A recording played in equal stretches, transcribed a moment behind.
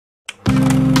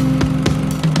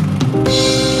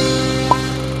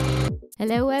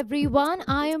Hello everyone,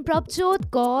 I am Prabjot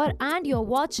Kaur and you're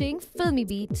watching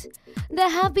FilmiBeat. There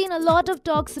have been a lot of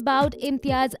talks about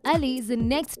Imtiaz Ali's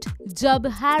next Jab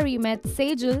Harry Met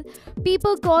Sejal.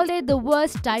 People called it the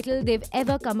worst title they've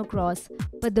ever come across.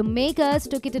 But the makers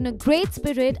took it in a great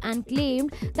spirit and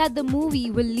claimed that the movie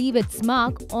will leave its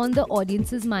mark on the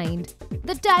audience's mind.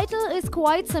 The title is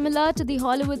quite similar to the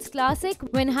Hollywood's classic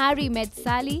When Harry Met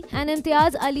Sally and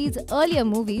Imtiaz Ali's earlier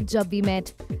movie Jab We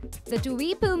Met. The two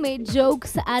people made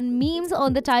jokes and memes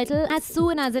on the title as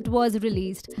soon as it was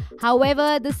released.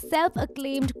 However, the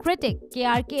self-acclaimed critic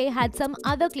KRK had some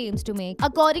other claims to make.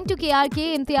 According to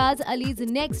KRK, Imtiaz Ali's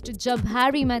next Jab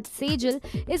Harry Met Sejal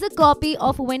is a copy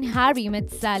of When Harry Met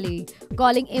Sally,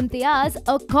 calling Imtiaz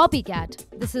a copycat.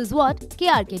 This is what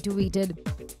KRK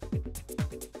tweeted.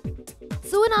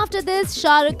 Soon after this,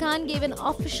 Shahrukh Khan gave an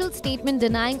official statement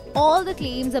denying all the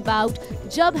claims about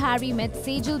Jab Harry Met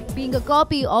Sejal being a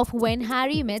copy of When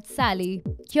Harry Met Sally.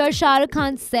 Here Shahrukh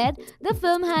Khan said, the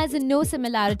film has no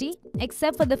similarity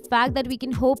except for the fact that we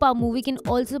can hope our movie can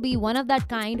also be one of that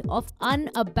kind of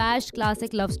unabashed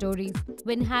classic love stories.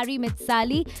 When Harry Met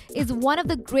Sally is one of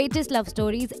the greatest love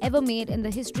stories ever made in the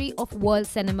history of world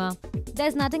cinema.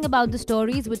 There's nothing about the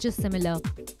stories which is similar.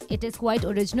 It is quite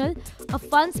original, a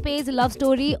fun-spaced love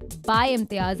story by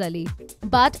Imtiaz Ali.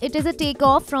 But it is a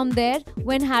takeoff from there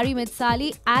When Harry Met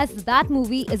Sally, as that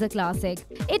movie is a classic.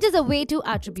 It is a way to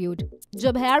attribute.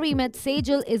 Jab Harry Met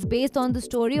Sejal is based on the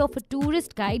story of a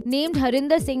tourist guide named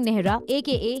Harinder Singh Nehra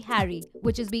aka Harry,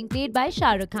 which is being played by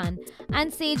Shahrukh Khan, and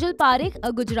Sejal Parekh,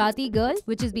 a Gujarati girl,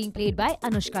 which is being played by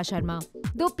Anushka Sharma.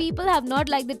 Though people have not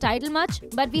liked the title much,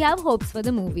 but we have hopes for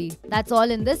the movie. That's all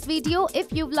in this video.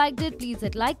 If you've liked it, please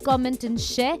hit like, comment and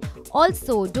share.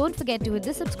 Also, don't forget to hit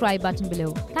the subscribe button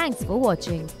below. Thanks for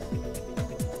watching.